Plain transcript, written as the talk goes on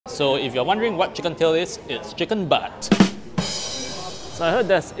So if you're wondering what chicken tail is, it's chicken butt. So I heard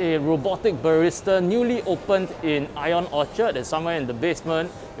there's a robotic barista newly opened in Ion Orchard. It's somewhere in the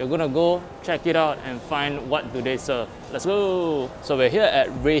basement. We're gonna go check it out and find what do they serve. Let's go! So we're here at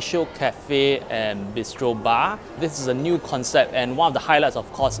RATIO Café and GastroBar. This is a new concept, and one of the highlights,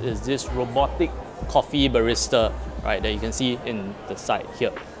 of course, is this robotic coffee barista, right, that you can see in the side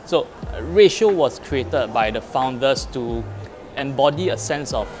here. So RATIO was created by the founders to embody a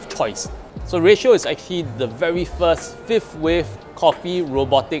sense of choice. So RATIO is actually the very first fifth wave coffee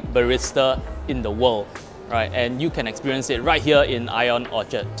robotic barista in the world, right? And you can experience it right here in Ion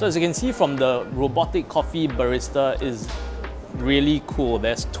Orchard. So as you can see from the robotic coffee barista is really cool.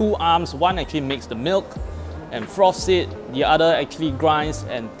 There's two arms, one actually makes the milk and froths it, the other actually grinds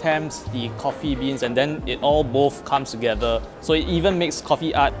and tamps the coffee beans, and then it all both comes together. So it even makes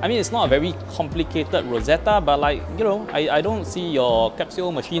coffee art. I mean, it's not a very complicated Rosetta, but like, you know, I don't see your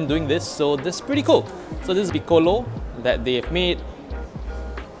capsule machine doing this, so this is pretty cool. So this is Piccolo that they've made.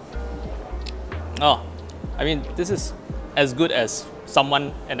 Oh, I mean, this is as good as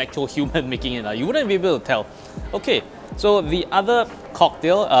an actual human making it. You wouldn't be able to tell. Okay, so the other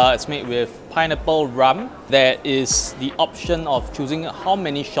cocktail is made with pineapple rum. There is the option of choosing how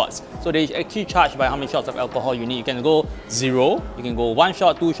many shots. So they actually charge by how many shots of alcohol you need. You can go 0, you can go 1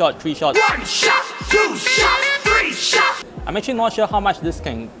 shot, 2 shot, 3 shots. 1 shot, 2 shots, 3 shots. I'm actually not sure how much this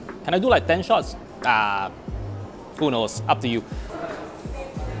can I do like 10 shots? Who knows, up to you.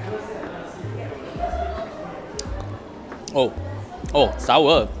 Oh,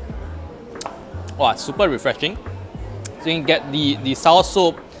 sour. Wow, super refreshing. So you can get the sour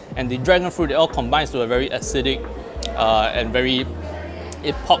soap and the dragon fruit. It all combines to a very acidic and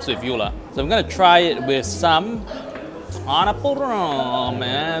it pops with you lah. So I'm gonna try it with some pineapple rum,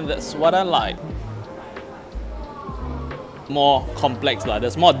 man. That's what I like. More complex lah.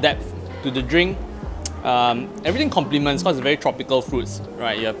 There's more depth to the drink. Everything complements because it's very tropical fruits,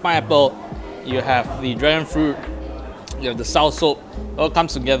 right? You have pineapple, you have the dragon fruit, you have the sour soap. It all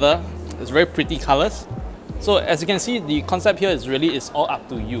comes together. It's very pretty colors. So as you can see, the concept here is really all up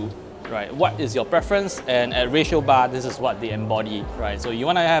to you, right? What is your preference? And at RATIO Bar, this is what they embody, right? So you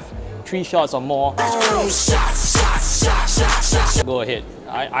want to have 3 shots or more, go ahead.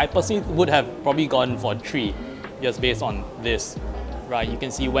 I personally would have probably gone for 3, just based on this, right? You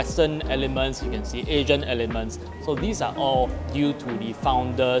can see Western elements, you can see Asian elements. So these are all due to the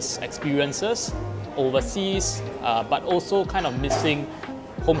founders' experiences overseas, but also kind of missing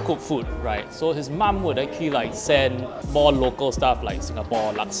home-cooked food, right? So his mom would actually like send more local stuff like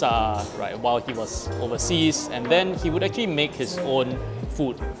Singapore laksa, right, while he was overseas, and then he would actually make his own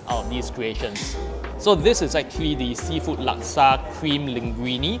food out of these creations. So this is actually the seafood laksa cream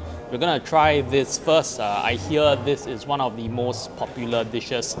linguine. We're gonna try this first. I hear this is one of the most popular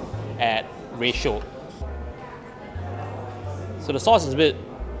dishes at RATIO. So the sauce is a bit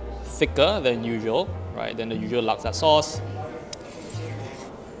thicker than usual, right, than the usual laksa sauce.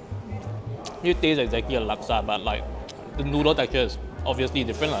 It tastes exactly like laksa, but like the noodle texture is obviously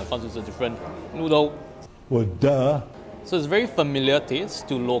different because it's a different noodle. Well, duh. So it's very familiar taste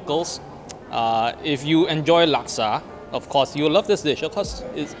to locals. If you enjoy laksa, of course you'll love this dish because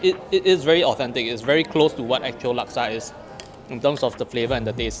it is very authentic. It's very close to what actual laksa is in terms of the flavor and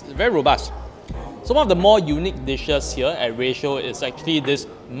the taste. It's very robust. So one of the more unique dishes here at RATIO is actually this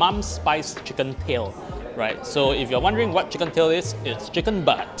mum spice chicken tail, right? So if you're wondering what chicken tail is, it's chicken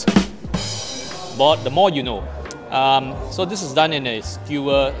butt. But the more you know. So this is done in a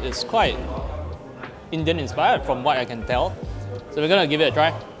skewer. It's quite Indian inspired from what I can tell. So we're gonna give it a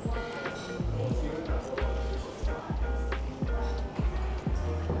try.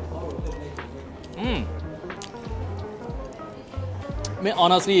 I mean,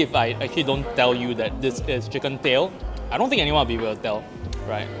 honestly, if I actually don't tell you that this is chicken tail, I don't think anyone will be able to tell,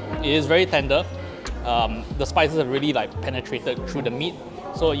 right? It is very tender. The spices have really like penetrated through the meat.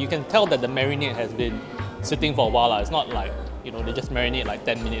 So you can tell that the marinade has been sitting for a while. It's not like, you know, they just marinate like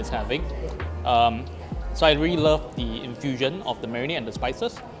 10 minutes kind of thing. So I really love the infusion of the marinade and the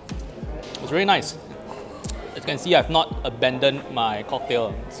spices. It's really nice. As you can see, I've not abandoned my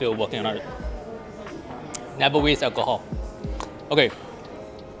cocktail. I'm still working on it. Never waste alcohol. Okay.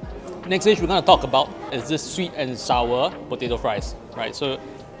 Next dish we're going to talk about is this sweet and sour potato fries, right? So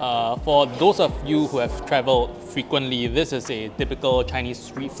for those of you who have traveled frequently, this is a typical Chinese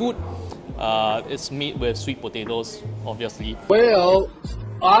street food. It's made with sweet potatoes, obviously. Well,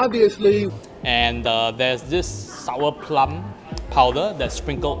 obviously. And there's this sour plum powder that's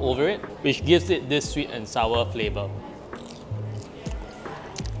sprinkled over it, which gives it this sweet and sour flavor.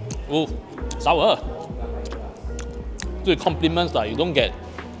 Ooh, sour. So it complements that. You don't get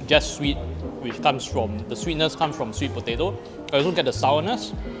just sweet, which comes from, the sweetness comes from sweet potato. I also get the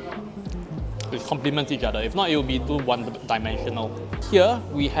sourness, which complements each other. If not, it will be too one-dimensional. Here,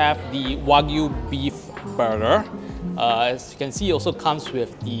 we have the Wagyu beef burger. As you can see, it also comes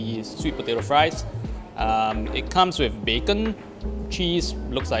with the sweet potato fries. It comes with bacon, cheese,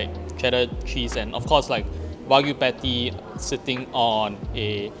 looks like cheddar cheese, and of course, like Wagyu patty sitting on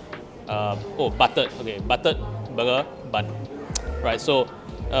a buttered burger bun. Right, so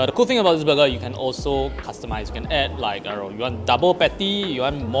the cool thing about this burger, you can also customize. You can add, like, I don't know, you want double patty, you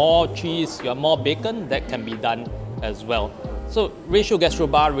want more cheese, you want more bacon, that can be done as well. So RATIO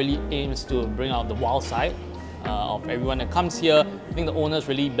GastroBar really aims to bring out the wild side of everyone that comes here. I think the owners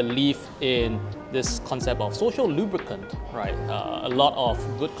really believe in this concept of social lubricant, right? A lot of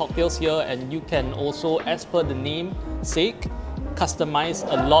good cocktails here, and you can also, as per the name sake, customize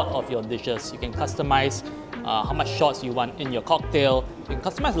a lot of your dishes. You can customize how much shots you want in your cocktail. You can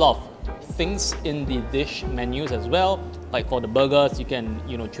customize a lot of things in the dish menus as well. Like for the burgers, you can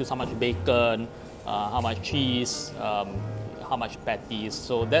choose how much bacon, how much cheese, how much patties.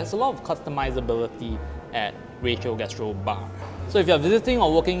 So there's a lot of customizability at RATIO GastroBar. So if you're visiting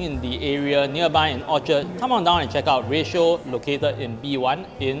or working in the area nearby in Orchard, come on down and check out RATIO, located in B1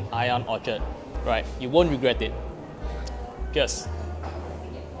 in Ion Orchard. Right, you won't regret it. Cheers.